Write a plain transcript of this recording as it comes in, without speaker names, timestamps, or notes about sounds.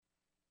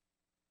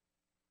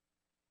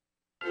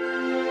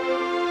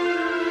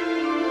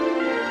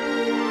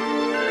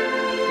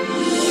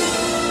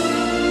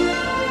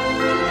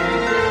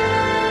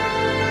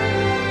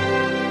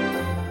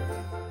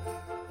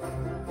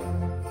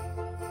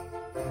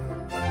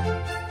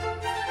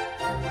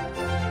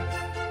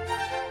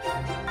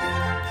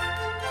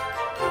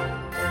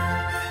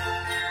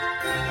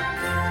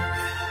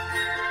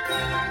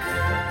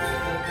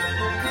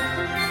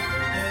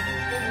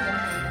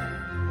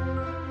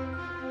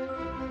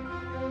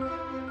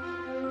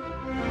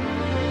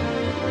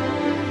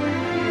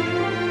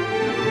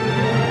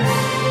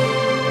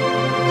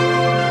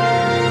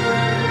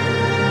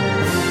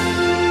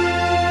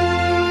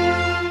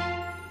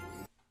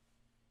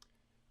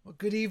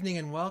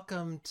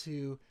welcome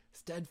to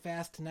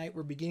Steadfast tonight.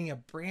 We're beginning a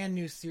brand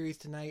new series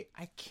tonight.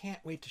 I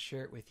can't wait to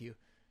share it with you.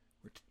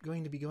 We're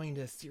going to be going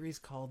to a series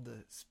called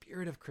The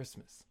Spirit of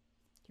Christmas.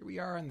 Here we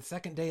are on the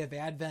second day of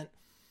Advent,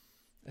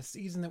 a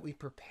season that we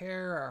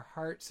prepare our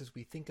hearts as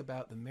we think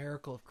about the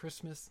miracle of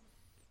Christmas.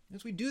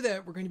 As we do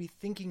that, we're going to be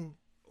thinking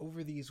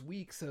over these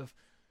weeks of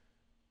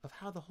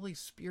how the Holy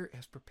Spirit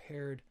has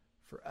prepared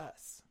for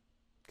us.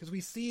 Because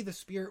we see the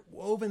Spirit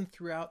woven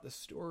throughout the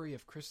story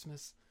of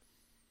Christmas.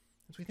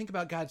 As we think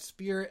about God's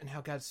Spirit and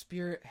how God's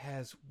Spirit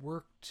has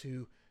worked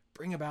to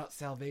bring about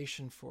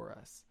salvation for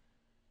us,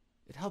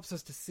 it helps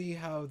us to see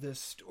how the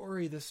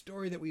story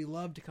that we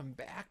love to come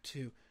back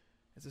to,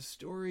 is a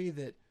story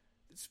that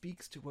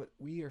speaks to what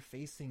we are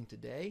facing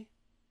today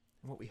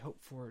and what we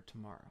hope for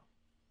tomorrow.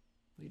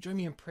 Will you join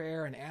me in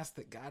prayer and ask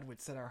that God would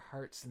set our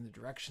hearts in the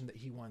direction that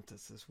He wants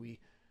us as we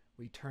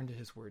turn to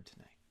His Word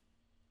tonight?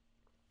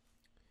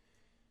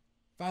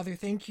 Father,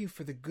 thank you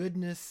for the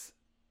goodness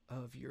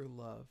of your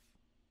love.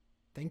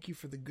 Thank you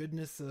for the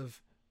goodness of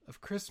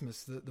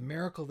Christmas, the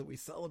miracle that we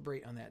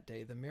celebrate on that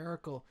day, the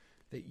miracle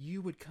that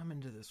you would come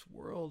into this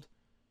world,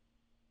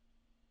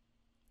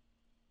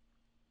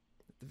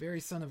 that the very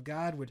Son of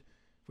God would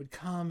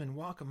come and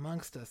walk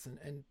amongst us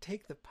and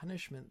take the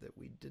punishment that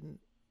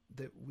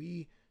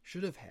we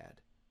should have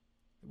had,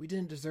 that we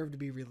didn't deserve to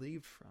be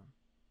relieved from.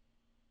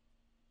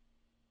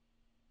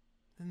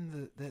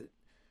 And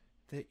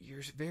that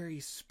your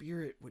very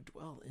Spirit would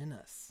dwell in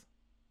us.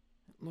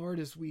 Lord,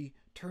 as we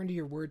turn to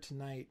your word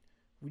tonight,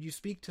 would you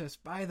speak to us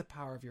by the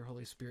power of your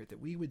Holy Spirit, that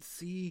we would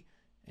see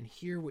and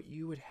hear what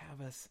you would have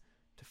us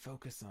to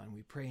focus on.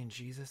 We pray in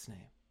Jesus'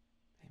 name.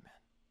 Amen.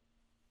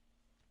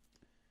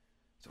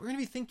 So we're going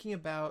to be thinking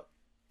about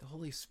the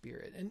Holy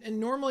Spirit. And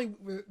normally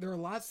there are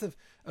lots of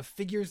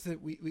figures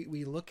that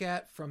we look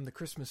at from the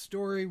Christmas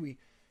story. We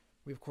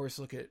of course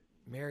look at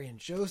Mary and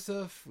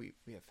Joseph. We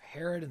have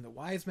Herod and the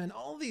wise men,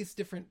 all these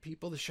different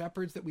people, the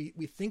shepherds that we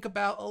think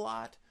about a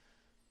lot.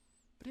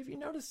 But have you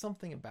noticed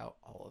something about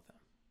all of them?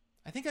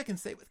 I think I can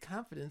say with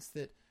confidence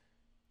that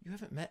you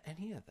haven't met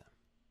any of them.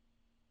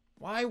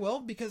 Why? Well,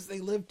 because they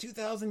lived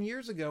 2,000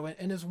 years ago.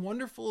 And as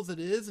wonderful as it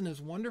is, and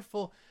as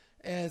wonderful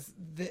as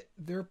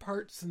their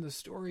parts in the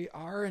story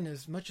are, and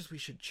as much as we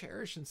should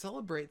cherish and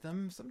celebrate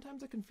them,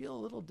 sometimes it can feel a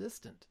little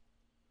distant.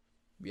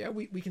 Yeah,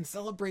 we can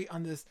celebrate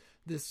on this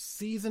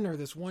season or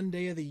this one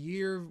day of the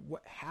year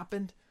what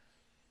happened.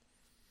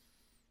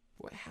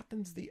 What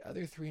happens the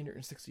other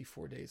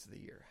 364 days of the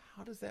year?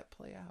 How does that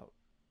play out?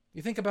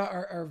 You think about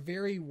our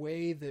very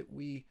way that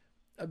we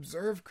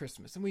observe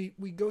Christmas and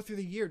we go through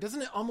the year.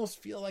 Doesn't it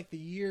almost feel like the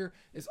year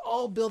is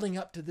all building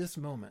up to this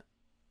moment?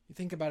 You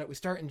think about it, we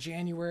start in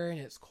January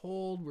and it's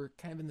cold. We're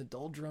kind of in the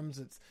doldrums.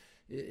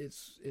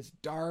 It's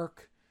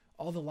dark.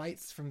 All the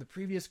lights from the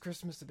previous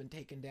Christmas have been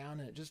taken down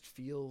and it just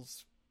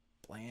feels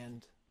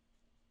bland,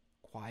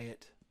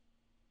 quiet,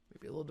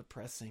 maybe a little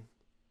depressing.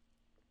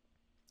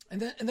 And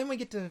then we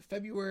get to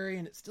February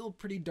and it's still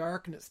pretty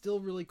dark and it's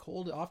still really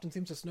cold. It often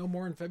seems to snow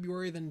more in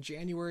February than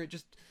January. It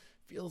just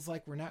feels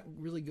like we're not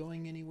really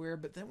going anywhere.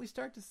 But then we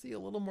start to see a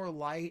little more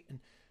light, and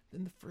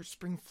then the first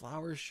spring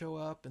flowers show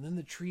up, and then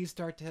the trees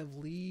start to have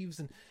leaves,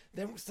 and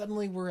then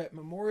suddenly we're at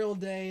Memorial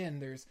Day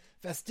and there's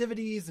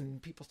festivities and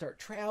people start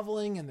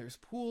traveling and there's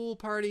pool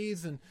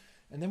parties, and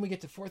then we get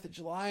to 4th of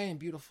July and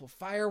beautiful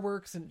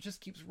fireworks, and it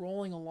just keeps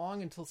rolling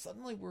along until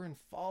suddenly we're in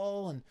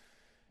fall, and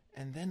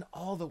then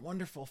all the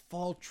wonderful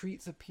fall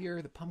treats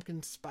appear, the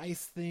pumpkin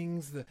spice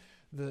things, the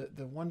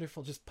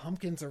wonderful just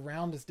pumpkins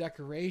around as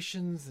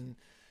decorations, and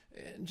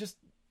just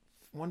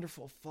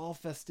wonderful fall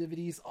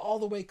festivities, all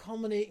the way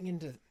culminating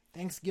into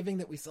Thanksgiving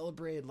that we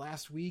celebrated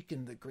last week,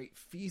 and the great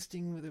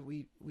feasting that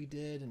we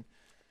did, and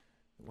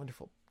the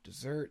wonderful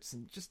desserts,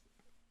 and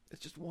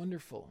it's just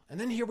wonderful. And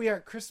then here we are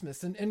at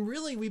Christmas, and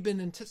really we've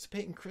been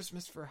anticipating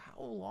Christmas for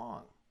how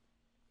long?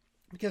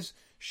 Because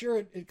sure,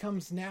 it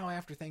comes now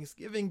after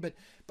Thanksgiving, but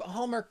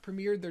Hallmark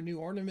premiered their new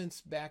ornaments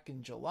back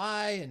in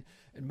July,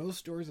 and most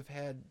stores have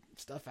had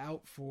stuff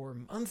out for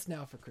months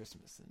now for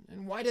Christmas.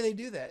 And why do they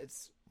do that?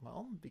 It's,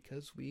 well,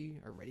 because we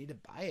are ready to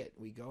buy it.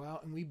 We go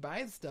out and we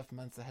buy stuff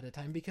months ahead of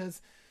time,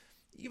 because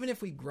even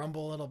if we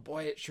grumble a little,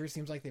 boy, it sure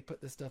seems like they put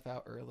this stuff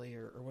out early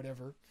or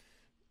whatever,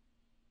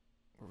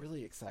 we're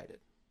really excited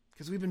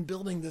because we've been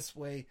building this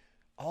way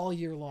all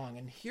year long.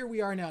 And here we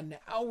are now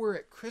we're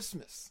at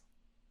Christmas.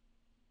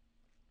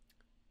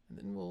 And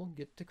then we'll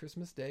get to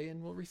Christmas Day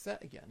and we'll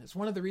reset again. It's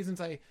one of the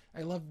reasons I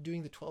love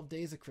doing the 12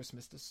 days of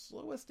Christmas, to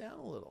slow us down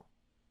a little.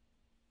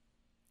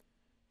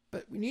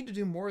 But we need to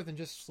do more than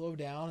just slow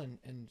down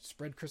and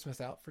spread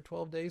Christmas out for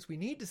 12 days. We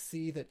need to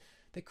see that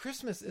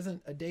Christmas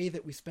isn't a day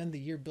that we spend the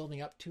year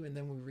building up to and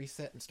then we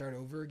reset and start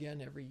over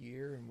again every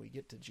year, and we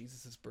get to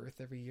Jesus' birth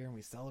every year and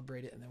we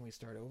celebrate it and then we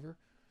start over.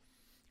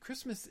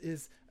 Christmas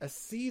is a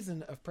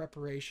season of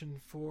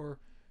preparation for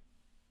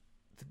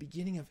the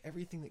beginning of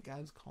everything that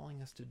God's calling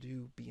us to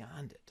do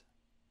beyond it.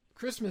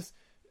 Christmas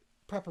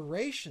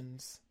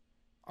preparations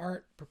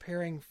aren't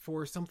preparing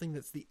for something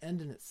that's the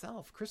end in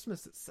itself.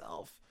 Christmas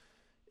itself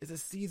is a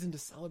season to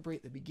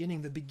celebrate the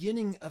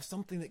beginning of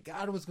something that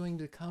God was going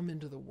to come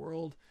into the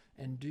world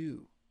and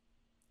do.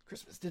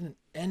 Christmas didn't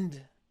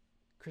end.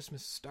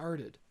 Christmas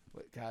started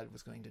what God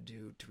was going to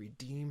do to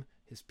redeem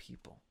his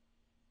people.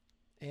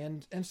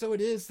 And so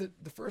it is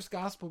that the first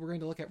gospel we're going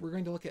to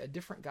look at a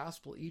different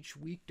gospel each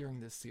week during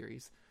this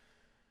series.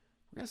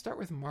 We're going to start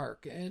with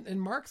Mark. And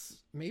Mark's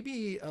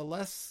maybe a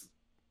less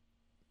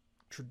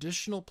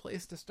traditional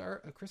place to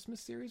start a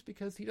Christmas series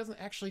because he doesn't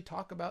actually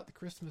talk about the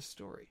Christmas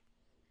story.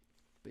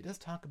 But he does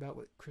talk about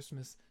what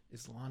Christmas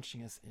is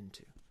launching us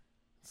into.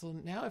 So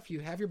now if you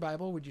have your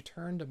Bible, would you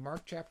turn to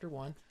Mark chapter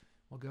 1?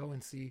 We'll go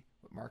and see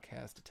what Mark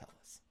has to tell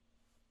us.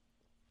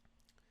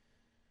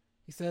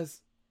 He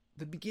says,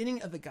 "The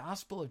beginning of the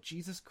gospel of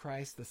Jesus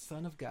Christ, the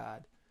Son of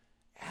God,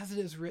 as it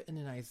is written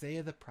in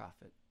Isaiah the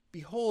prophet,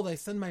 Behold, I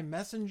send my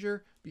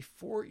messenger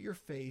before your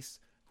face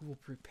who will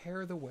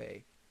prepare the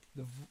way,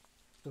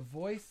 the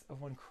voice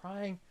of one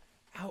crying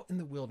out in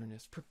the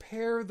wilderness,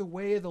 prepare the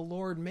way of the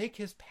Lord, make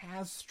his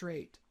paths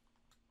straight."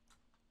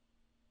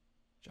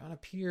 John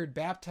appeared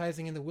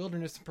baptizing in the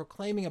wilderness and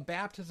proclaiming a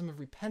baptism of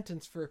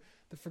repentance for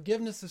the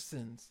forgiveness of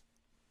sins.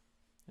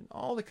 And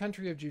all the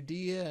country of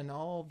Judea and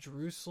all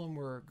Jerusalem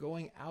were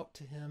going out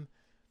to him,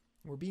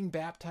 and were being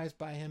baptized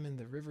by him in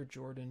the river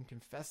Jordan,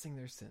 confessing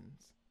their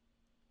sins.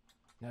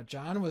 Now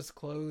John was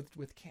clothed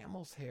with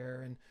camel's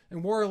hair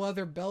and wore a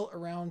leather belt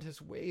around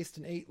his waist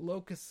and ate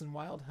locusts and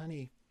wild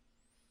honey.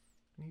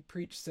 And he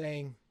preached,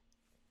 saying,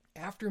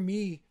 "After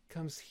me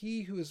comes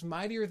he who is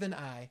mightier than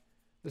I,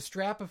 the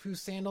strap of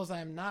whose sandals I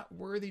am not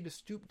worthy to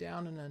stoop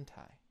down and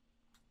untie.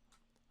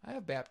 I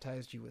have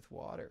baptized you with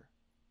water,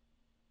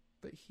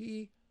 but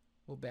he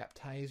will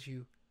baptize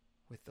you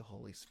with the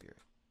Holy Spirit."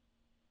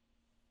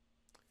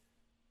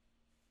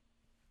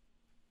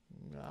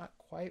 Not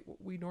quite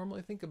what we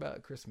normally think about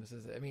at Christmas,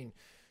 is it? I mean,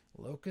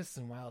 locusts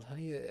and wild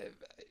honey.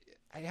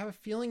 I have a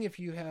feeling if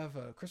you have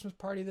a Christmas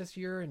party this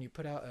year and you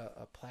put out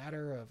a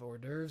platter of hors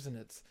d'oeuvres and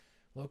it's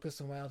locusts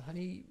and wild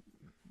honey,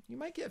 you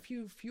might get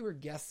fewer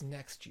guests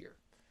next year.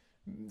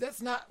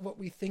 That's not what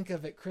we think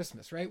of at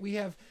Christmas, right? We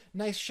have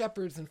nice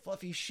shepherds and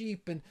fluffy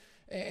sheep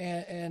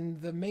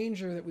and the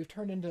manger that we've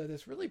turned into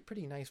this really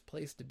pretty nice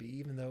place to be,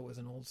 even though it was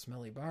an old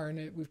smelly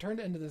barn. We've turned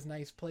it into this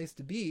nice place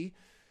to be.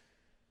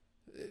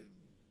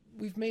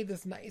 We've made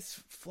this nice,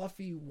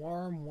 fluffy,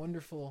 warm,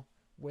 wonderful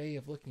way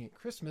of looking at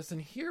Christmas. And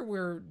here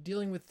we're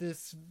dealing with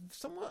this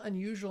somewhat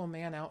unusual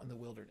man out in the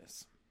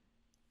wilderness.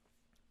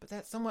 But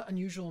that somewhat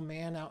unusual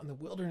man out in the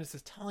wilderness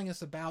is telling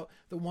us about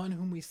the one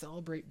whom we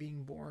celebrate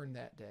being born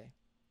that day.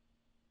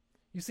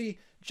 You see,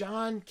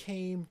 John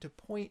came to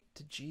point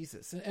to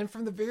Jesus. And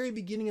from the very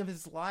beginning of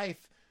his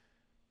life,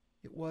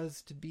 it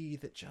was to be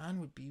that John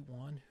would be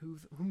one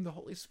whom the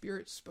Holy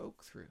Spirit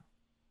spoke through.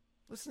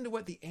 Listen to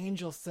what the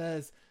angel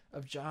says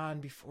of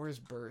John before his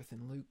birth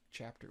in Luke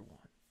chapter 1.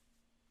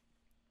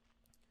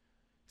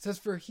 It says,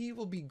 "For he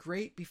will be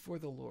great before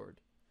the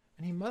Lord,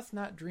 and he must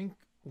not drink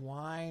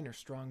wine or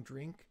strong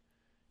drink,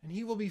 and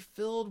he will be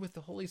filled with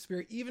the Holy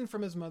Spirit even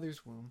from his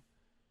mother's womb,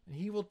 and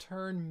he will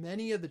turn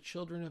many of the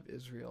children of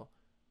Israel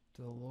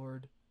to the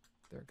Lord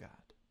their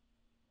God."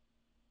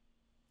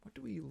 What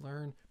do we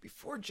learn?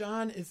 Before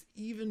John is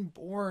even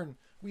born,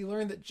 we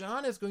learn that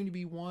John is going to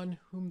be one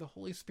whom the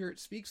Holy Spirit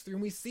speaks through.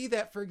 And we see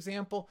that, for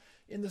example,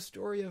 in the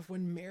story of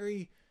when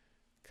Mary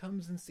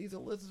comes and sees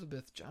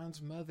Elizabeth, John's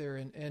mother.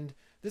 And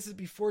this is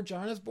before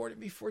John is born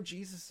and before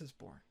Jesus is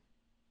born.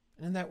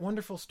 And in that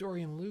wonderful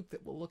story in Luke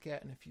that we'll look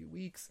at in a few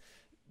weeks,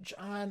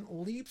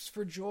 John leaps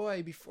for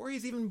joy before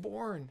he's even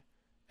born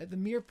at the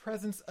mere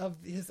presence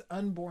of his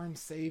unborn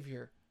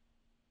Savior.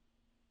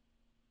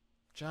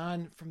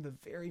 John, from the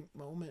very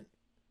moment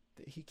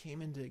that he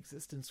came into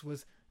existence,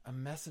 was a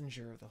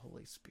messenger of the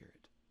Holy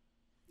Spirit.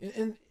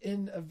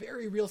 In a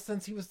very real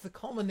sense, he was the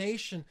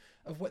culmination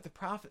of what the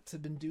prophets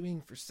had been doing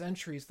for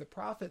centuries. The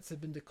prophets had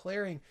been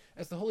declaring,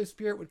 as the Holy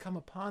Spirit would come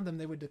upon them,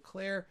 they would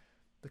declare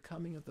the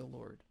coming of the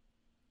Lord.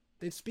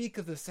 They'd speak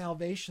of the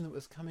salvation that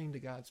was coming to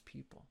God's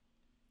people.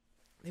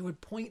 They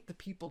would point the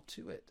people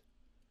to it.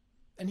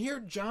 And here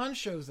John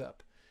shows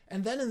up.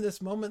 And then in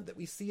this moment that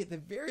we see at the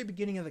very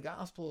beginning of the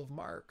Gospel of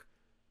Mark,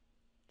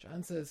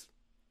 John says,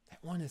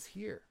 "That one is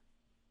here.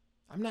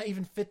 I'm not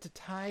even fit to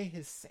tie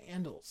his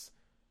sandals.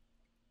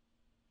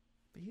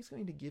 But he's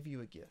going to give you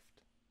a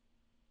gift."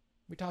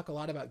 We talk a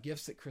lot about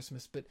gifts at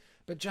Christmas, but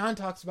John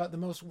talks about the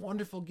most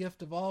wonderful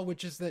gift of all,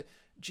 which is that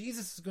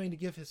Jesus is going to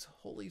give his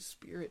Holy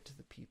Spirit to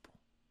the people.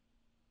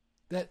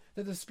 That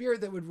the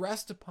Spirit that would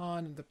rest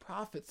upon the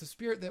prophets, the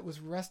Spirit that was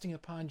resting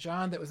upon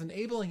John, that was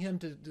enabling him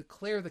to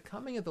declare the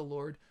coming of the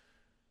Lord,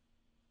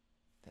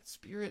 that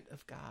Spirit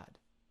of God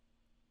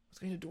was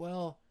going to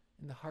dwell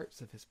in the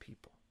hearts of his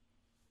people.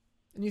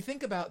 And you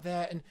think about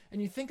that, and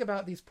you think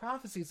about these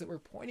prophecies that were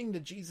pointing to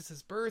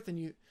Jesus' birth,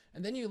 and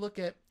then you look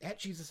at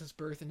Jesus'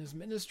 birth and his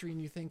ministry, and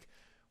you think,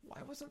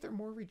 why wasn't there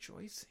more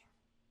rejoicing?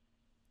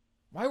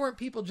 Why weren't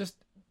people just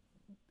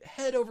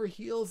head over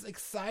heels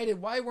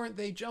excited? Why weren't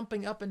they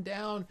jumping up and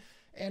down?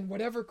 And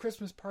whatever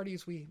Christmas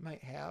parties we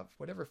might have,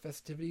 whatever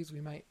festivities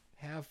we might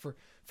have for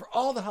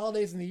all the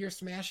holidays in the year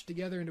smashed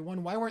together into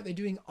one? Why weren't they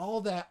doing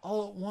all that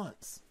all at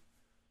once?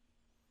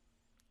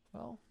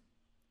 Well,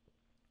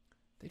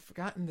 they'd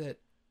forgotten that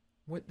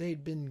what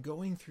they'd been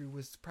going through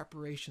was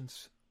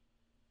preparations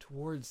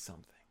towards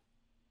something.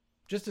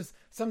 Just as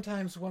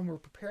sometimes when we're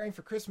preparing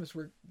for Christmas,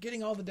 we're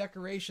getting all the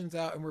decorations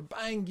out and we're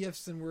buying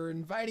gifts and we're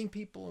inviting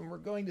people and we're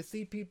going to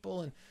see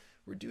people and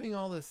we're doing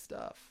all this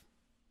stuff.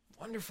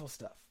 Wonderful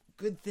stuff.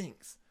 Good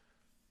things.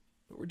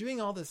 But we're doing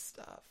all this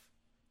stuff.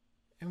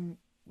 And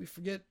we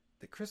forget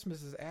that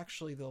Christmas is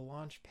actually the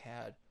launch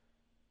pad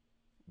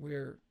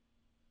where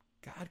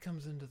God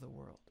comes into the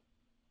world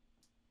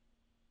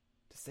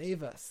to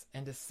save us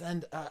and to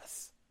send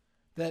us.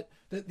 That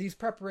these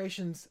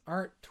preparations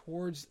aren't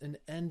towards an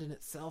end in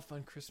itself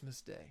on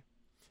Christmas Day.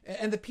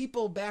 And the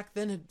people back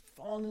then had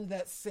fallen into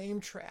that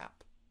same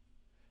trap.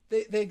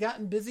 They'd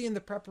gotten busy in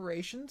the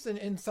preparations,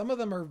 and some of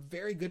them are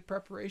very good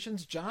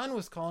preparations. John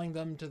was calling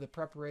them to the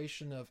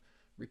preparation of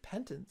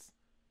repentance.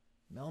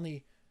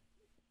 Melanie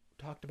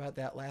talked about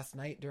that last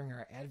night during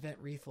our Advent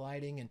wreath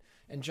lighting,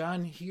 and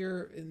John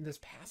here in this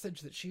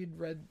passage that she had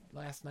read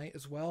last night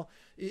as well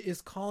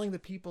is calling the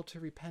people to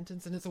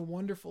repentance, and it's a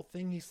wonderful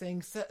thing. He's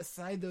saying, set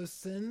aside those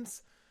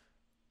sins.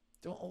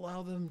 Don't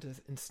allow them to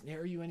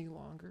ensnare you any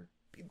longer.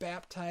 Be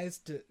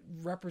baptized to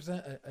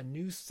represent a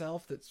new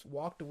self that's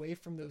walked away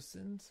from those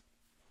sins.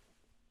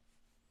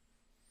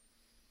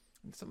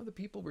 And some of the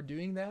people were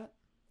doing that.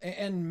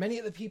 And many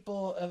of the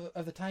people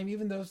of the time,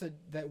 even those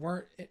that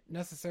weren't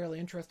necessarily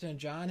interested in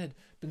John, had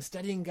been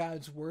studying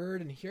God's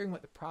word and hearing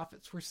what the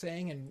prophets were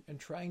saying and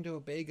trying to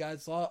obey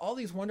God's law. All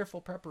these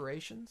wonderful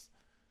preparations.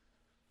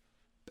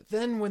 But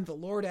then when the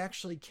Lord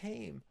actually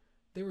came,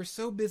 they were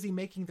so busy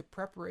making the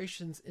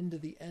preparations into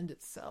the end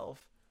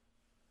itself,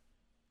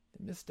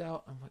 they missed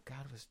out on what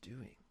God was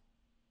doing.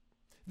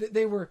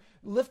 They were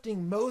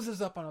lifting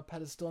Moses up on a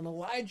pedestal and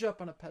Elijah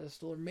up on a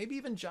pedestal, or maybe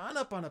even John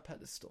up on a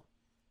pedestal.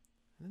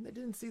 And then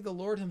they didn't see the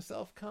Lord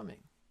himself coming.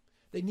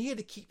 They needed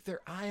to keep their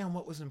eye on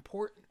what was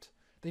important.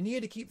 They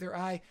needed to keep their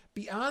eye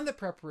beyond the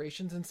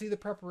preparations and see the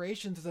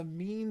preparations as a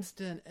means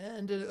to an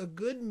end, a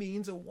good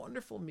means, a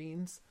wonderful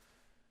means,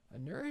 a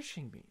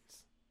nourishing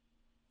means,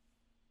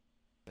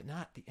 but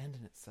not the end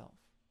in itself.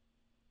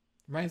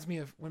 Reminds me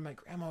of when my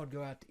grandma would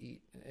go out to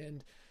eat.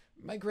 And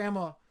my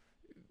grandma,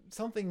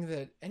 something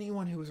that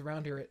anyone who was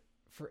around her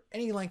for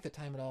any length of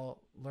time at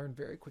all learned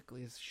very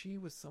quickly, is she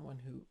was someone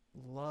who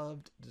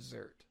loved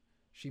dessert.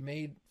 She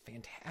made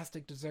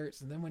fantastic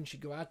desserts, and then when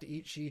she'd go out to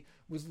eat, she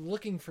was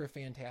looking for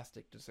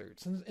fantastic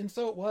desserts. And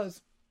so it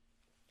was,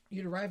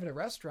 you'd arrive at a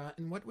restaurant,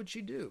 and what would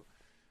she do?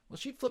 Well,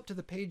 she'd flip to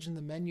the page in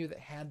the menu that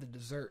had the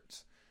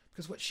desserts,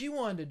 because what she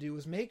wanted to do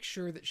was make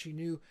sure that she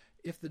knew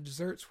if the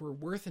desserts were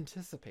worth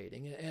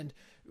anticipating, and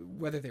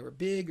whether they were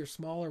big or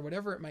small or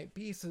whatever it might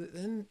be, so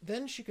that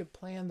then she could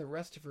plan the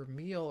rest of her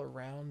meal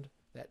around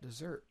that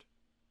dessert.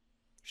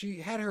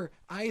 She had her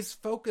eyes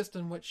focused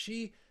on what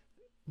she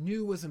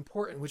knew was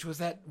important, which was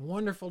that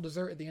wonderful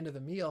dessert at the end of the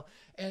meal.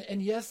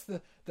 And yes,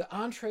 the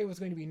entree was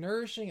going to be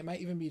nourishing. It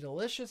might even be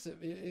delicious.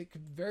 It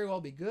could very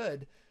well be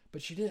good,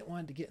 but she didn't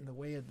want to get in the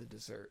way of the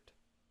dessert.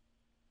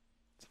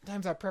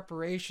 Sometimes our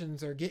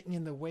preparations are getting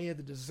in the way of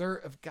the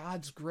dessert of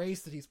God's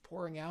grace that he's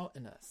pouring out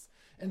in us.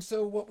 And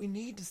so what we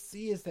need to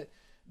see is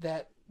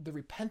that the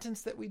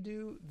repentance that we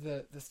do,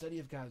 the study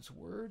of God's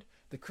word,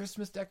 the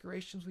Christmas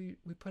decorations we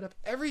put up,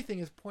 everything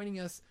is pointing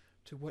us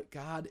to what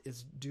God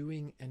is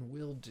doing and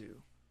will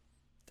do.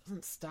 It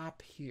doesn't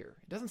stop here.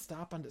 It doesn't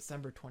stop on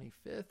December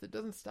 25th. It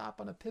doesn't stop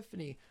on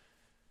Epiphany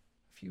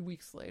a few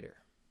weeks later.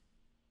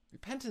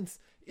 Repentance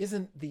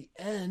isn't the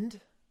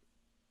end.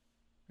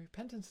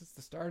 Repentance is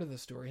the start of the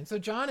story. And so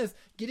John is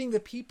getting the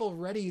people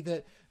ready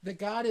that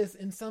God is,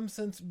 in some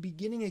sense,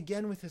 beginning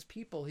again with his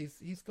people.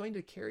 He's going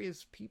to carry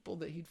his people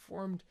that he'd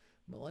formed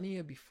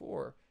millennia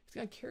before. He's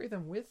going to carry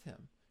them with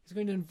him. He's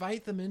going to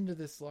invite them into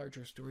this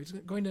larger story. He's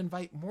going to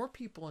invite more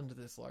people into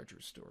this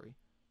larger story.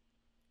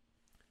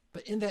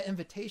 But in that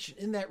invitation,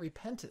 in that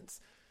repentance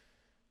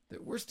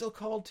that we're still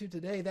called to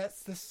today,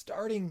 that's the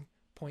starting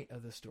point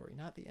of the story,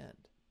 not the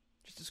end.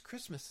 Just as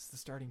Christmas is the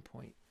starting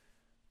point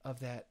of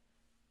that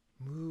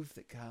move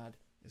that God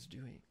is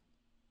doing.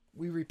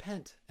 We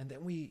repent, and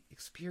then we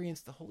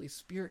experience the Holy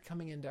Spirit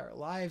coming into our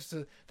lives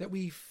so that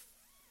we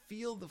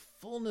feel the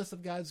fullness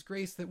of God's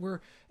grace, that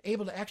we're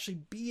able to actually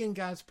be in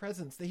God's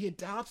presence, that he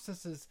adopts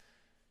us as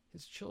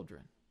his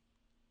children.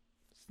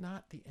 It's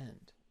not the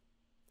end.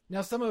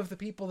 Now, some of the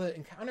people that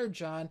encountered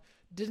John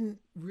didn't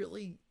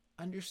really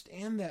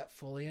understand that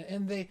fully,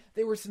 and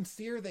they were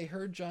sincere. They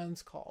heard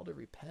John's call to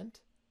repent.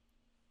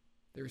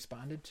 They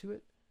responded to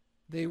it.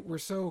 They were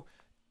so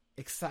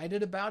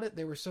excited about it.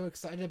 They were so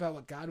excited about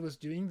what God was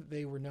doing that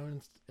they were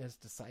known as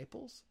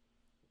disciples.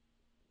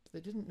 But they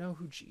didn't know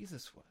who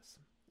Jesus was.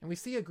 And we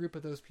see a group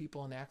of those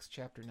people in Acts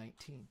chapter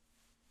 19.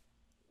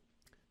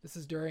 This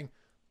is during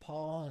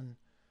Paul and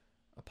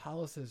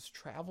Apollos'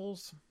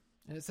 travels.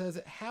 And it says,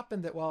 it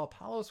happened that while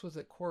Apollos was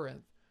at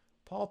Corinth,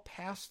 Paul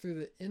passed through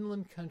the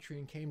inland country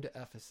and came to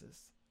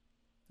Ephesus.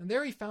 And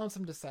there he found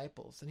some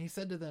disciples. And he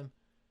said to them,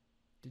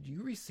 did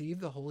you receive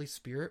the Holy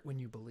Spirit when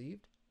you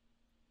believed?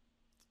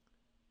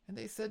 And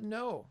they said,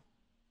 no,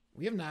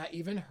 we have not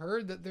even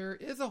heard that there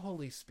is a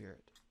Holy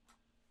Spirit.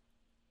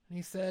 And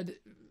he said,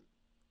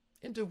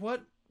 into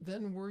what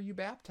then were you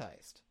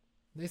baptized?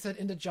 They said,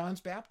 into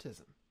John's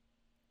baptism.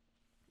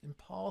 And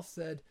Paul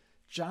said,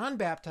 John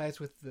baptized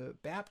with the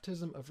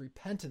baptism of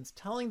repentance,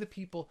 telling the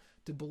people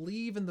to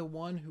believe in the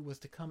one who was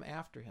to come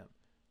after him,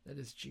 that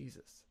is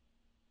Jesus.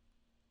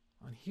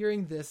 On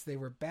hearing this, they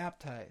were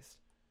baptized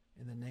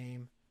in the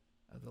name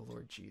of the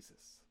Lord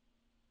Jesus.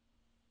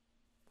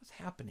 What's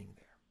happening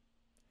there?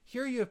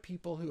 Here you have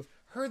people who have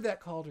heard that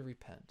call to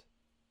repent.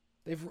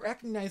 They've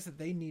recognized that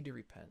they need to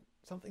repent,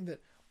 something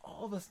that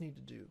all of us need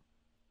to do.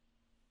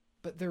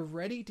 But they're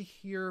ready to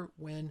hear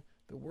when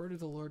the word of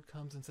the Lord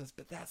comes and says,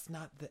 but that's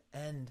not the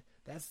end.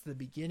 That's the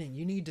beginning.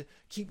 You need to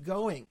keep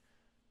going.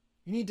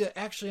 You need to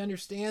actually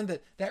understand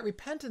that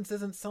repentance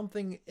isn't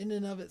something in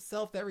and of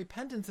itself. That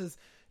repentance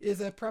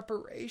is a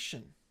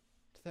preparation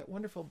to that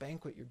wonderful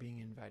banquet you're being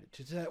invited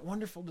to that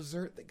wonderful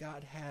dessert that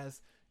God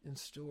has in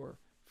store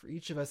for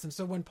each of us. And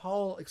so when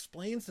Paul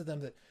explains to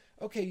them that,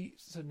 okay,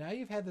 so now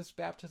you've had this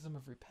baptism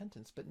of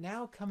repentance, but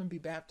now come and be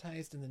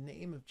baptized in the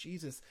name of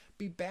Jesus.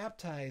 Be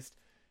baptized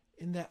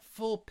in that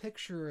full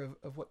picture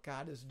of what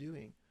God is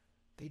doing.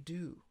 They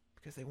do,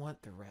 because they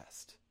want the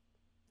rest.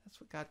 That's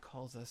what God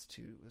calls us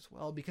to as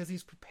well, because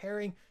he's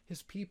preparing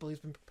his people. He's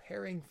been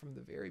preparing from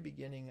the very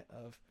beginning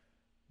of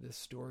this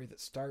story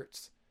that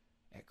starts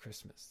at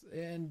Christmas.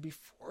 And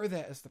before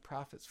that, as the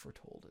prophets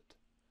foretold it.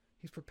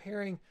 He's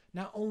preparing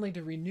not only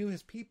to renew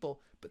his people,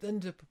 but then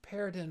to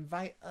prepare to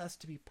invite us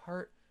to be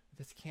part of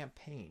this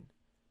campaign.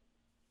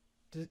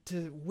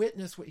 To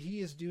witness what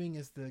he is doing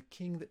as the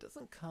king that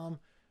doesn't come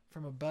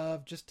from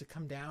above just to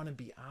come down and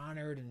be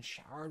honored and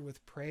showered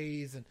with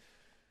praise and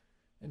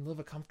live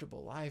a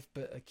comfortable life,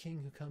 but a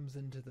king who comes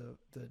into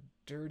the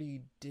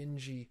dirty,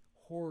 dingy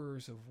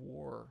horrors of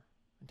war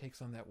and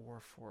takes on that war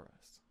for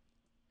us.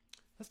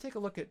 Let's take a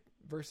look at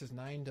verses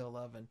 9 to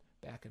 11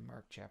 back in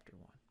Mark chapter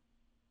 1.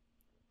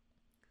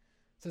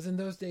 It says, in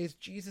those days,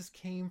 Jesus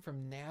came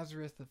from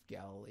Nazareth of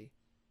Galilee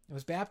and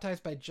was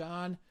baptized by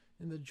John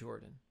in the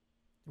Jordan.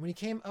 And when he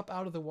came up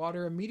out of the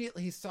water,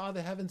 immediately he saw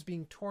the heavens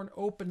being torn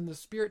open and the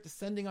Spirit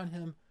descending on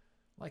him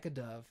like a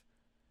dove.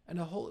 And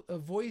a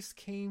voice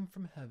came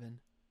from heaven,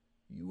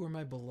 you are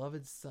my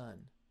beloved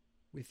Son.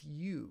 With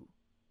you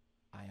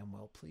I am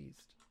well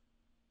pleased.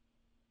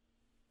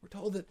 We're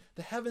told that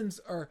the heavens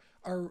are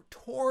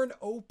torn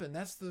open.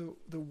 That's the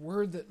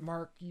word that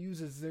Mark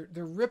uses.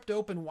 They're ripped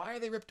open. Why are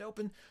they ripped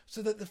open?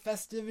 So that the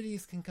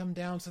festivities can come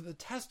down, so the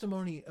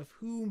testimony of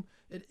whom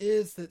it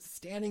is that's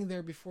standing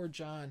there before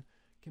John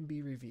can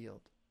be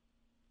revealed.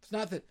 It's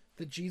not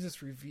that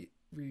Jesus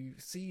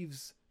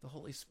receives the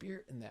Holy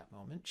Spirit in that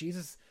moment.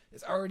 Jesus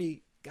is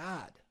already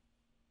God.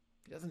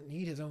 He doesn't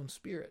need his own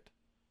Spirit.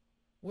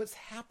 What's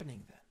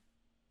happening then?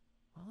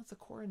 Well, it's a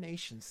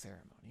coronation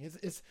ceremony.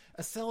 It's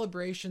a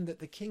celebration that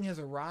the king has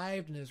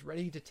arrived and is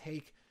ready to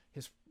take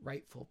his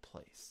rightful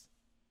place.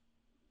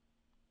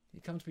 He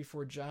comes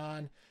before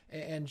John,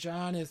 and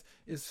John is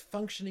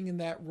functioning in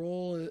that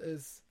role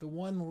as the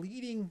one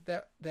leading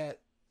that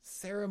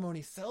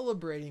ceremony,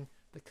 celebrating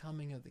the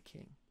coming of the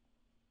king.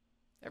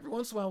 Every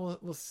once in a while,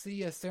 we'll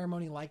see a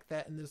ceremony like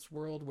that in this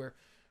world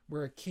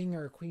where a king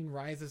or a queen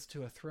rises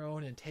to a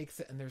throne and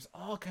takes it, and there's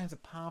all kinds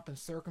of pomp and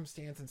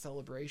circumstance and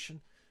celebration.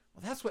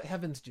 Well, that's what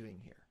heaven's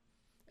doing here.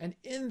 And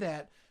in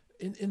that,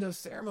 in those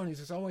ceremonies,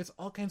 there's always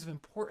all kinds of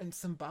important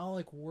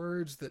symbolic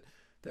words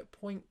that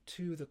point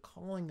to the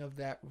calling of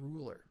that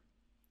ruler,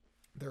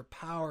 their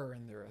power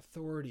and their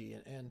authority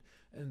and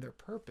their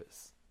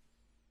purpose.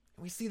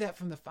 And we see that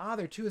from the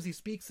Father, too, as he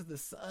speaks of the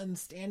Son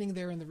standing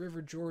there in the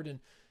River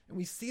Jordan. And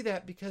we see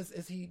that because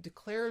as he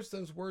declares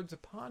those words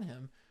upon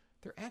him,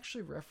 they're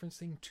actually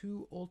referencing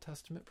two Old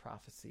Testament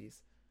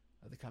prophecies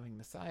of the coming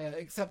Messiah,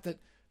 except that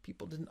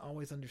people didn't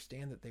always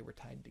understand that they were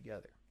tied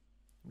together.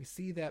 We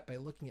see that by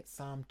looking at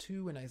Psalm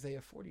 2 and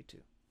Isaiah 42.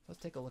 Let's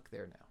take a look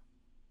there now.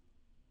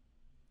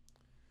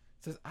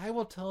 It says, I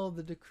will tell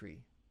the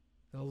decree.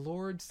 The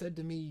Lord said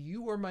to me,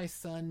 you are my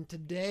son.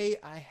 Today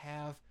I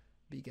have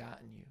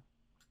begotten you.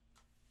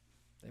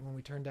 Then when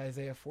we turn to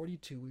Isaiah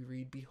 42, we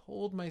read,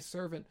 behold my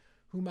servant,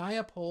 whom I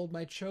uphold,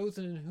 my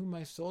chosen, in whom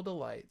my soul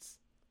delights.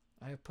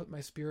 I have put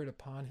my spirit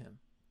upon him,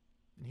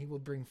 and he will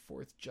bring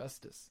forth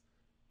justice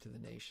to the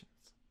nations.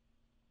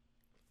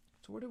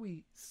 So what are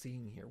we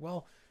seeing here?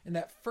 Well, in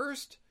that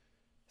first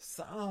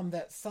psalm,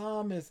 that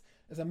psalm is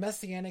a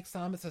messianic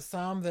psalm. It's a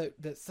psalm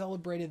that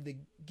celebrated the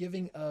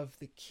giving of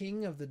the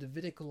king of the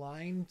Davidic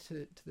line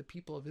to the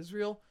people of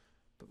Israel,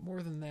 but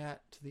more than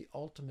that, to the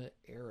ultimate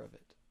heir of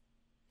it.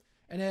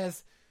 And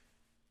as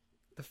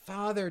the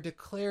Father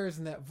declares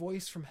in that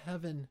voice from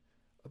heaven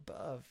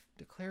above,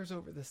 declares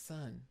over the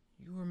Son,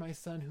 you are my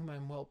son whom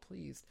I'm well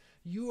pleased.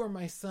 You are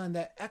my son.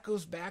 That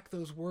echoes back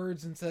those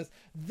words and says,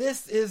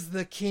 this is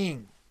the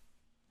king.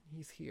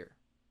 He's here.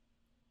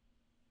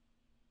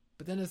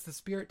 But then as the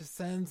Spirit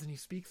descends and he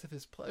speaks of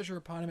his pleasure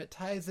upon him, it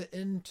ties it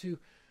into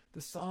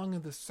the song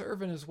of the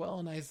servant as well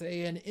in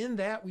Isaiah. And in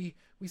that, we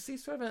see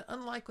sort of an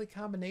unlikely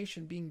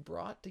combination being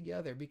brought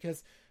together,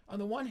 because on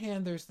the one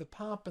hand, there's the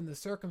pomp and the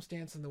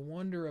circumstance and the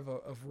wonder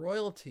of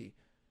royalty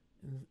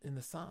in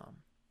the psalm.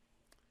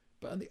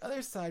 But on the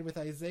other side, with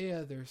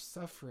Isaiah, there's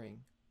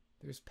suffering,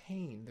 there's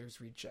pain,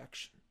 there's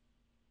rejection.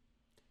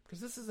 Because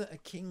this isn't a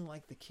king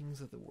like the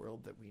kings of the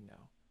world that we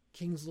know.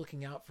 Kings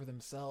looking out for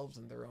themselves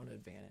and their own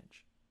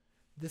advantage.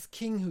 This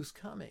king who's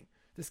coming,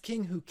 this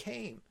king who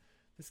came,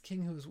 this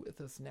king who is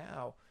with us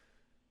now,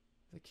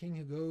 the king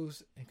who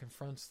goes and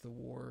confronts the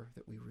war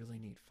that we really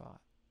need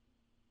fought.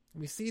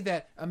 And we see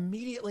that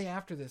immediately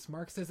after this,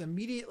 Mark says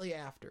immediately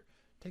after.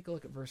 Take a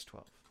look at verse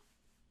 12.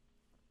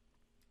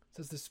 It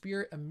says, the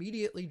Spirit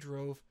immediately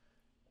drove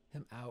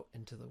him out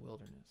into the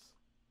wilderness.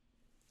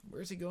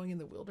 Where's he going in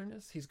the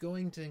wilderness? He's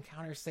going to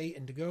encounter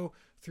Satan, to go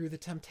through the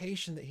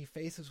temptation that he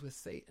faces with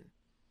Satan.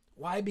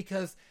 Why?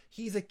 Because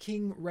he's a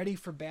king ready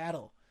for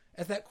battle.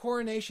 As that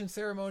coronation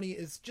ceremony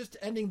is just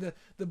ending,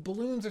 the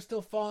balloons are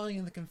still falling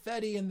and the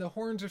confetti and the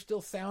horns are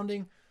still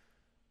sounding.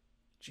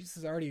 Jesus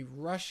is already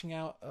rushing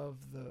out of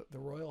the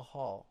royal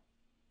hall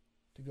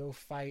to go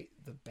fight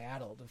the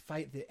battle, to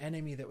fight the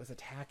enemy that was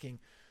attacking.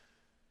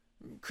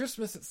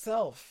 Christmas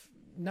itself,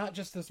 not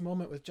just this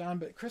moment with John,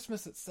 but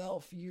Christmas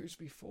itself years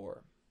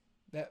before,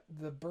 that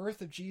the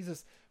birth of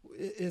Jesus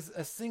is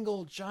a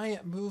single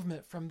giant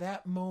movement from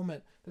that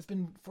moment that's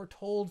been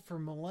foretold for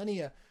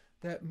millennia,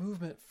 that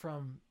movement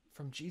from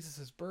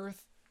Jesus'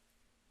 birth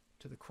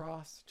to the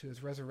cross, to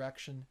his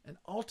resurrection, and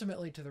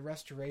ultimately to the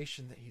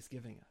restoration that he's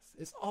giving us.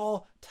 It's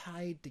all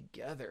tied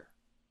together.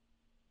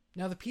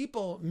 Now, the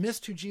people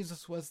missed who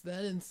Jesus was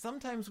then, and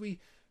sometimes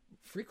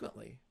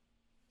frequently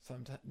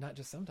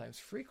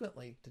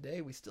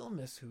today, we still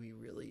miss who he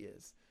really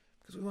is,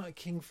 because we want a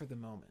king for the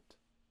moment.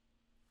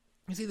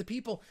 You see, the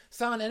people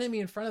saw an enemy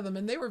in front of them,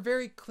 and they were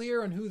very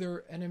clear on who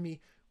their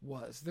enemy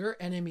was.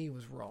 Their enemy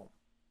was Rome.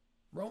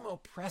 Rome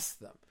oppressed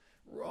them.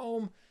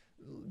 Rome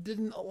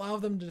didn't allow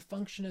them to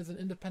function as an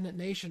independent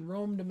nation.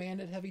 Rome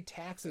demanded heavy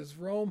taxes.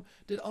 Rome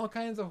did all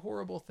kinds of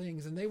horrible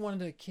things, and they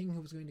wanted a king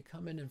who was going to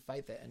come in and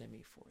fight that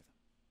enemy for them.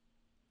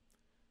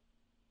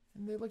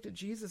 And they looked at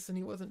Jesus, and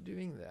he wasn't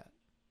doing that.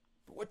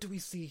 But what do we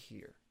see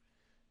here?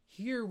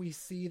 Here we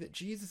see that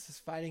Jesus is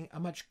fighting a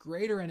much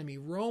greater enemy.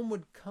 Rome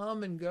would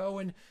come and go,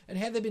 and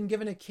had they been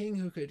given a king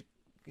who could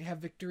have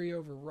victory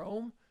over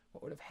Rome,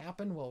 what would have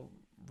happened? Well,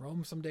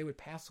 Rome someday would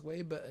pass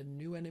away, but a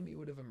new enemy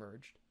would have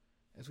emerged.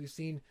 As we've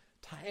seen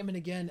time and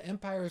again,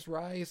 empires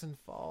rise and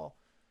fall.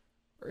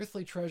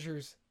 Earthly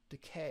treasures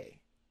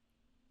decay.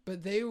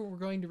 But they were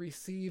going to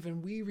receive,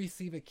 and we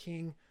receive, a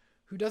king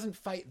who doesn't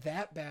fight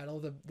that battle,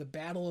 the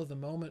battle of the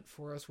moment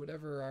for us,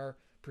 whatever our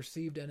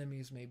perceived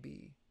enemies may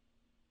be.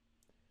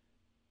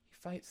 He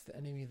fights the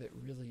enemy that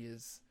really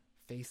is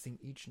facing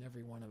each and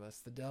every one of us,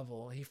 the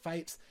devil. He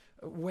fights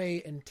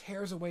away and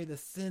tears away the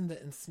sin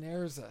that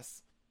ensnares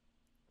us.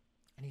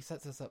 And he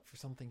sets us up for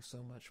something so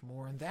much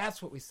more. And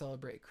that's what we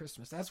celebrate at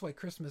Christmas. That's why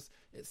Christmas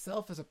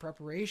itself is a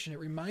preparation. It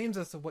reminds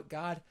us of what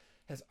God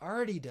has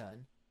already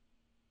done,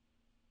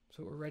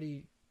 so we're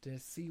ready to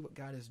see what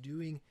God is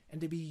doing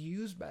and to be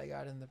used by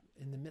God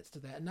in the midst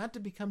of that, and not to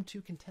become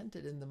too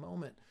contented in the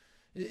moment.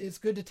 It's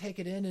good to take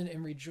it in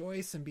and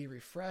rejoice and be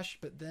refreshed,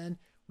 but then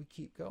we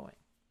keep going.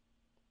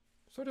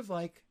 Sort of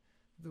like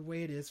the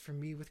way it is for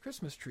me with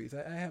Christmas trees.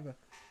 I have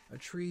a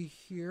tree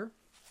here.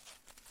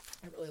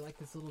 I really like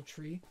this little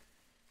tree.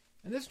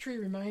 And this tree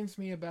reminds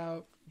me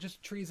about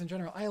just trees in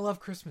general. I love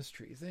Christmas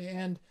trees.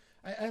 And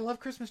I love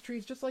Christmas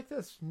trees just like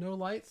this. No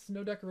lights,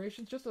 no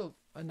decorations, just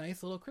a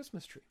nice little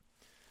Christmas tree.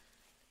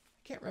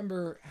 I can't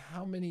remember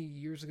how many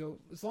years ago,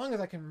 as long as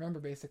I can remember,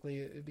 basically,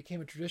 it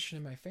became a tradition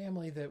in my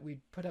family that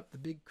we'd put up the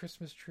big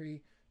Christmas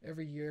tree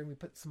every year, and we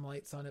put some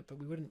lights on it, but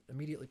we wouldn't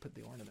immediately put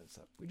the ornaments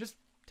up. We just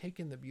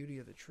take in the beauty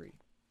of the tree.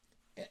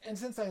 And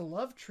since I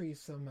love trees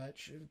so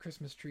much,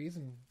 Christmas trees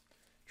and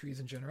trees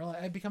in general,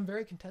 I've become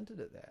very contented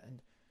at that.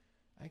 And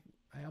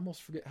I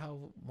almost forget how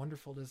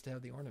wonderful it is to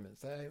have the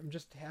ornaments. I'm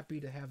just happy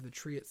to have the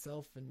tree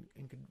itself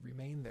and could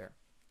remain there.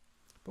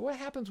 But what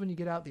happens when you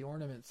get out the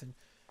ornaments and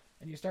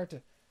you start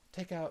to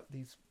take out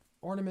these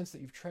ornaments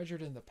that you've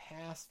treasured in the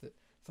past, that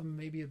some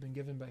maybe have been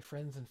given by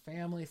friends and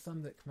family,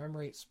 some that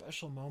commemorate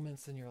special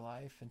moments in your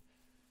life, and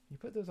you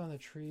put those on the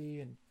tree,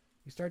 and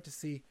you start to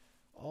see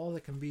all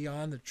that can be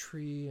on the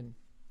tree, and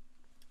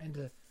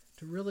to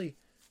really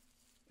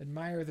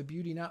admire the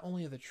beauty not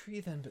only of the tree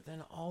then, but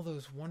then all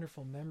those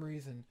wonderful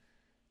memories and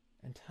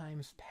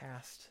times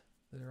past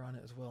that are on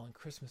it as well, and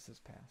Christmases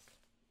past.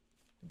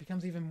 It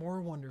becomes even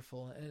more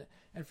wonderful.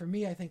 And for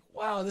me, I think,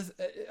 wow,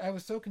 I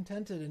was so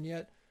contented, and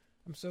yet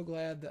I'm so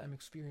glad that I'm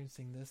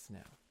experiencing this now.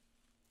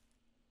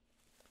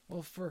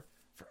 Well, for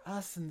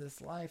us in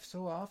this life,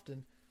 so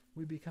often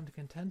we become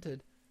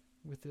contented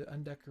with the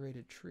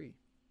undecorated tree.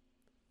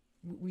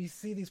 We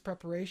see these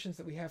preparations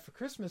that we have for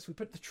Christmas. We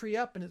put the tree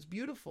up and it's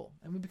beautiful,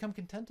 and we become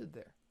contented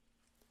there.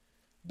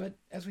 But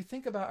as we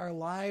think about our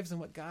lives and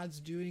what God's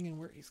doing and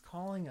where he's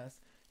calling us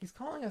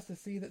to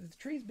see that the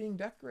tree is being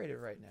decorated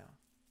right now.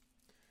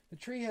 The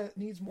tree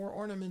needs more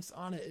ornaments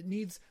on it. It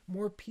needs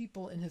more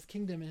people in his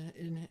kingdom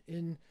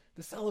in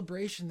the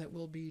celebration that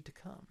will be to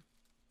come.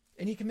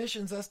 And he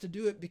commissions us to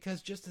do it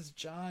because just as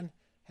John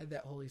had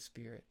that Holy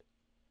Spirit,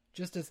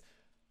 just as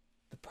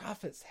the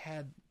prophets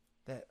had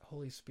that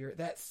Holy Spirit,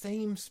 that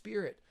same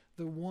Spirit,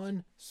 the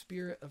one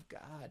Spirit of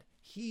God,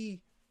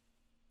 he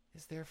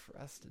is there for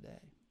us today.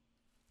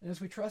 And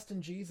as we trust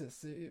in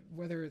Jesus,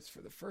 whether it's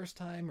for the first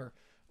time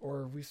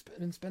or we've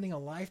been spending a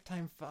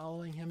lifetime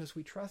following him, as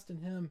we trust in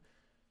him,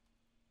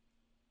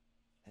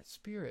 that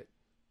Spirit,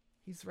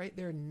 he's right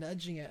there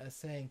nudging at us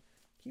saying,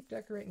 keep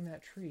decorating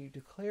that tree.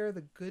 Declare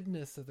the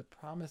goodness of the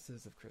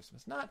promises of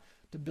Christmas. Not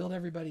to build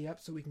everybody up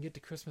so we can get to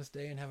Christmas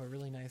Day and have a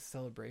really nice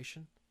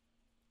celebration,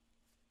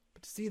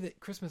 but to see that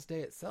Christmas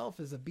Day itself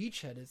is a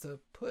beachhead. It's a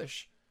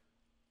push.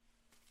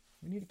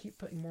 We need to keep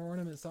putting more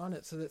ornaments on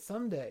it so that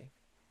someday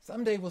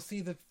we'll see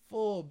the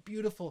full,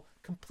 beautiful,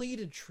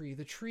 completed tree,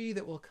 the tree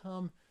that will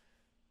come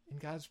in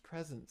God's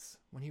presence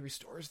when he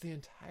restores the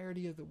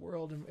entirety of the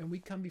world and we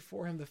come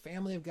before him, the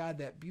family of God,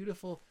 that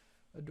beautiful,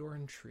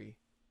 adorned tree.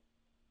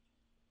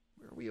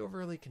 Are we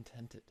overly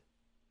contented?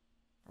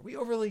 Are we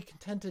overly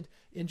contented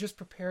in just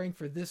preparing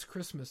for this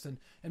Christmas and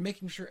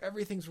making sure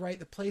everything's right,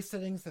 the place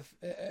settings,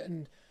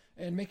 and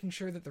making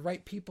sure that the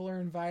right people are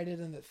invited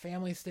and that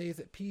family stays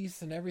at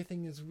peace and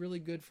everything is really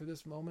good for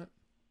this moment?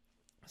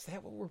 Is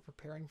that what we're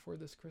preparing for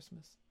this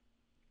Christmas?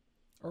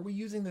 Are we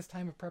using this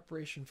time of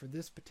preparation for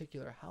this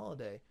particular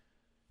holiday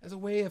as a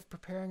way of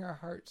preparing our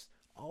hearts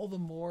all the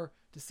more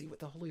to see what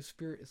the Holy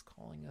Spirit is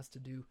calling us to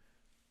do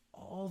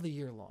all the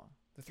year long?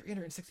 The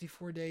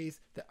 364 days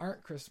that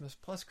aren't Christmas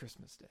plus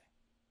Christmas Day.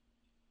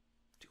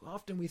 Too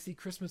often we see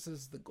Christmas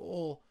as the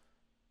goal.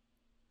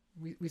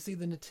 We see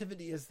the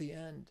nativity as the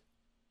end.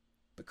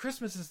 But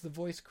Christmas is the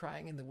voice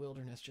crying in the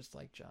wilderness, just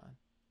like John.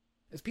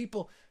 As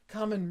people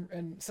come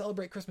and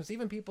celebrate Christmas,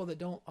 even people that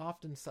don't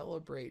often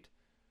celebrate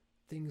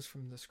things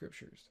from the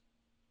scriptures.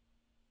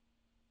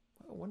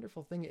 What a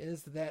wonderful thing it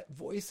is that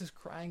voice is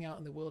crying out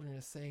in the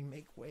wilderness saying,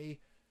 make way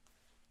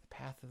the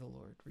path of the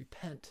Lord.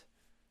 Repent,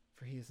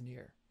 for he is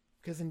near.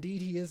 Because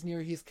indeed he is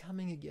near, he is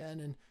coming again,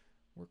 and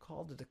we're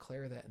called to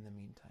declare that in the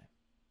meantime.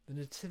 The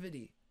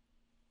nativity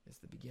is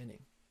the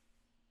beginning.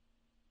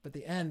 But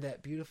the end,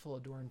 that beautiful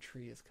adorned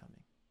tree is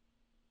coming.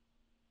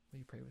 Will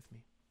you pray with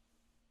me?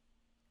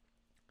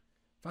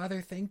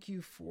 Father, thank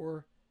you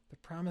for the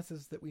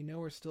promises that we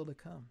know are still to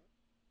come.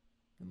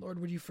 And Lord,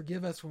 would you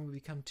forgive us when we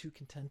become too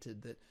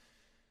contented,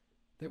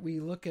 that we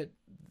look at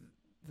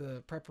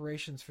the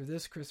preparations for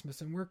this Christmas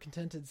and we're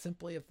contented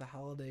simply if the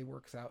holiday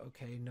works out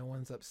okay, no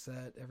one's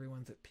upset,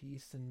 everyone's at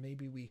peace, and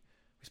maybe we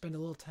spend a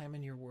little time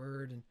in your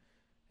word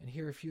and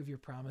hear a few of your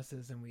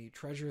promises and we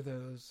treasure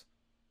those.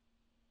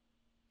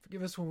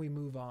 Forgive us when we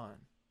move on.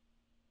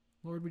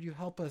 Lord, would you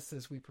help us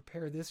as we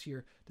prepare this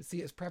year to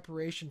see it as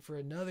preparation for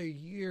another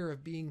year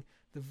of being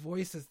the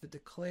voices that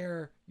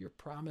declare your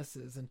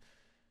promises. And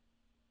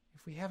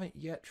if we haven't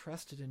yet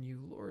trusted in you,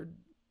 Lord,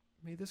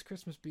 may this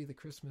Christmas be the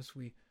Christmas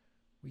we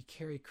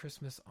carry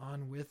Christmas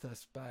on with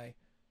us by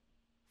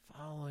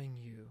following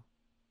you,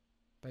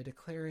 by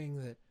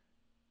declaring that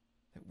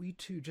we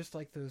too, just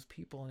like those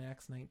people in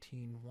Acts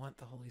 19, want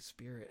the Holy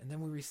Spirit. And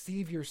then we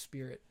receive your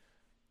Spirit.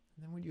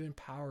 And then would you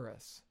empower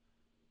us,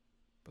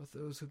 both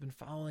those who've been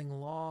following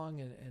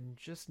along and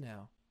just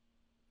now,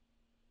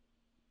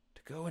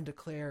 to go and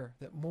declare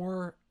that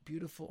more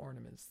beautiful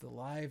ornaments, the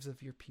lives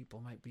of your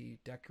people, might be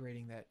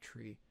decorating that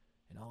tree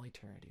in all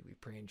eternity. We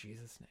pray in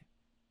Jesus' name.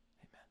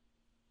 Amen.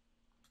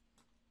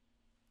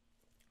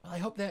 Well, I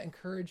hope that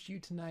encouraged you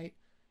tonight.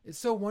 It's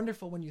so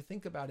wonderful when you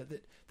think about it,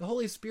 that the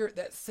Holy Spirit,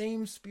 that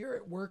same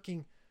Spirit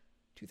working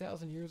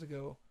 2,000 years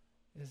ago,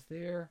 is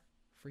there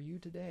for you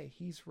today.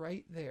 He's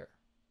right there,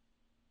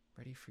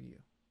 ready for you.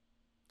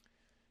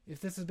 If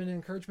this has been an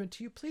encouragement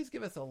to you, please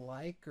give us a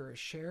like or a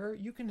share.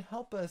 You can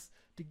help us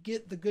to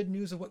get the good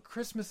news of what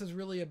Christmas is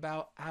really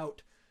about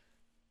out.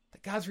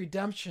 That God's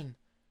redemption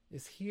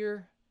is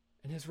here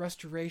and his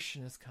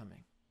restoration is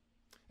coming.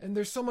 And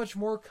there's so much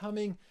more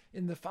coming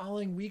in the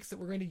following weeks that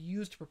we're going to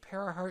use to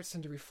prepare our hearts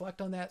and to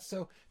reflect on that.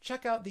 So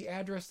check out the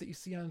address that you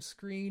see on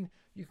screen.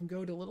 You can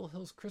go to Little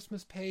Hills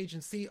Christmas page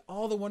and see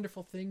all the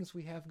wonderful things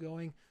we have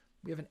going.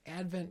 We have an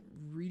Advent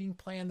reading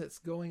plan that's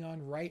going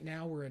on right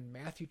now. We're in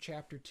Matthew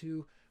chapter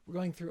 2. We're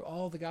going through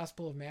all the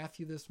Gospel of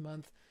Matthew this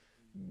month,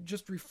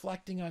 just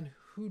reflecting on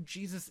who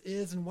Jesus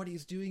is and what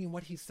he's doing and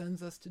what he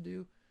sends us to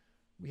do.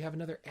 We have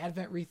another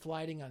Advent wreath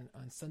lighting on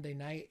Sunday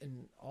night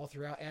and all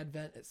throughout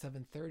Advent at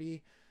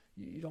 7:30.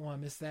 You don't want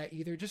to miss that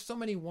either. Just so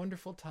many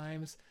wonderful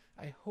times.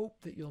 I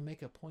hope that you'll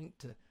make a point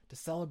to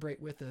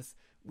celebrate with us.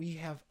 We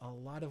have a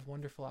lot of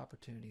wonderful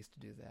opportunities to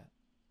do that.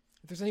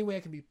 If there's any way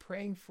I can be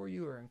praying for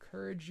you or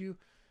encourage you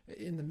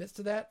in the midst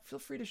of that, feel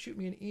free to shoot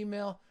me an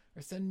email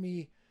or send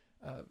me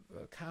a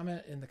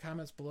comment in the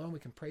comments below, and we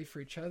can pray for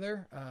each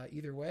other.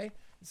 Either way,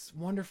 it's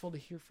wonderful to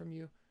hear from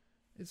you.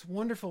 It's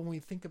wonderful when we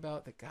think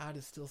about that God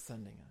is still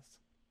sending us.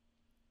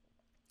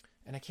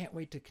 And I can't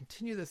wait to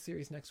continue this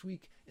series next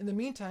week. In the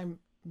meantime,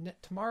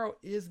 tomorrow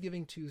is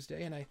Giving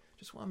Tuesday, and I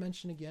just want to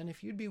mention again,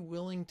 if you'd be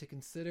willing to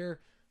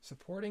consider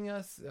supporting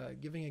us,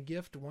 giving a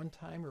gift one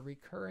time or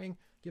recurring,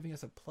 giving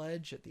us a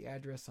pledge at the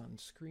address on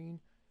screen,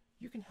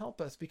 you can help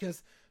us,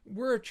 because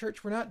we're a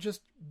church. We're not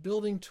just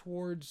building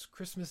towards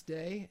Christmas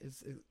Day,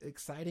 as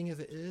exciting as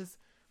it is.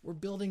 We're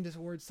building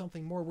towards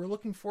something more. We're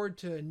looking forward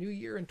to a new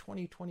year in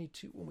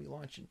 2022 when we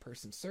launch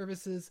in-person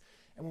services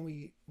and when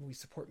we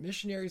support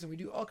missionaries and we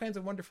do all kinds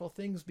of wonderful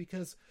things,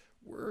 because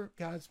we're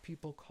God's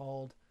people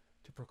called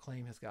to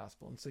proclaim his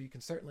gospel. And so you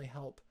can certainly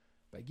help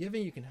by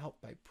giving. You can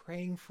help by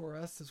praying for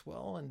us as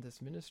well in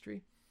this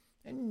ministry.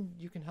 And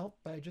you can help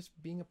by just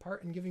being a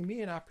part and giving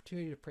me an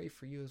opportunity to pray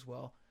for you as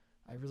well.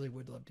 I really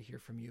would love to hear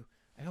from you.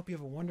 I hope you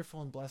have a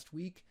wonderful and blessed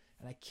week,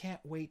 and I can't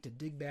wait to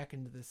dig back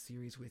into this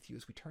series with you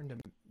as we turn to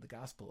the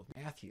Gospel of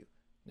Matthew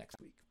next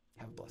week.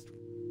 Have a blessed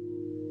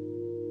week.